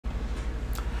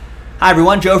Hi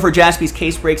everyone, Joe for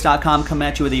JaspysCaseBreaks.com coming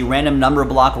at you with a random number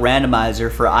block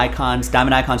randomizer for Icons,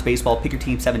 Diamond Icons Baseball, Pick Your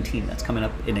Team 17. That's coming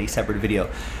up in a separate video.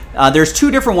 There's two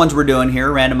different ones we're doing here,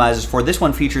 randomizers for. This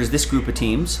one features this group of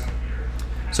teams.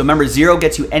 So remember, 0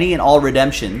 gets you any and all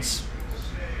redemptions.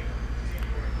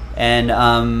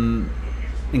 And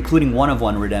including 1 of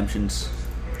 1 redemptions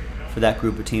for that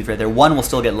group of teams right there. 1 will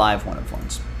still get live 1 of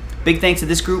 1s. Big thanks to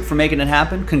this group for making it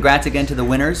happen. Congrats again to the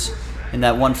winners. In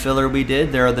that one filler we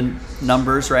did, there are the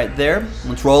numbers right there.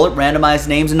 Let's roll it. Randomize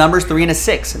names and numbers, 3 and a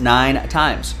 6, 9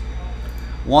 times.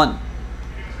 1,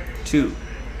 2,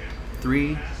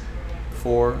 3,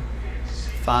 4,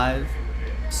 5,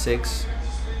 6,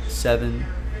 7,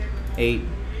 8,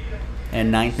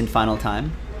 and 9th and final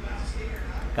time.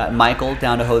 Got Michael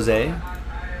down to Jose.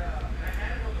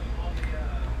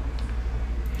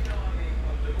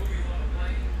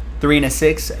 Three and a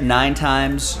 6, 9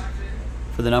 times.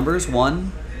 For the numbers,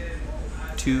 1,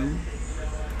 2,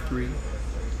 3,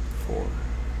 4,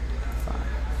 5,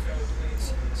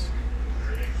 6.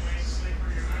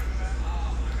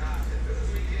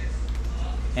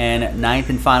 And 9th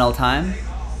and final time,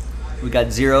 we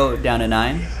got 0 down to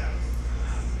 9.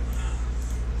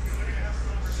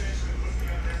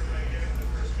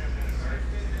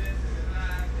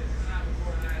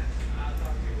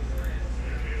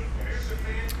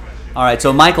 All right,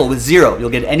 so Michael with 0, you'll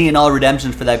get any and all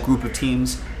redemptions for that group of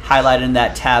teams highlighted in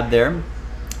that tab there,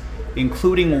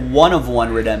 including 1 of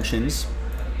 1 redemptions.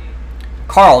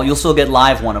 Carl, you'll still get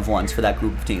live 1 of 1s for that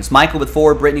group of teams. Michael with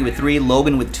 4, Brittany with 3,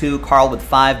 Logan with 2, Carl with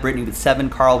 5, Brittany with 7,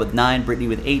 Carl with 9, Brittany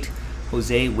with 8,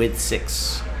 Jose with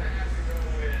 6.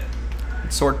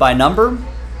 Sort by number.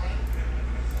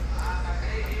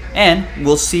 And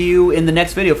we'll see you in the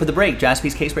next video for the break,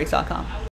 JaspysCaseBreaks.com.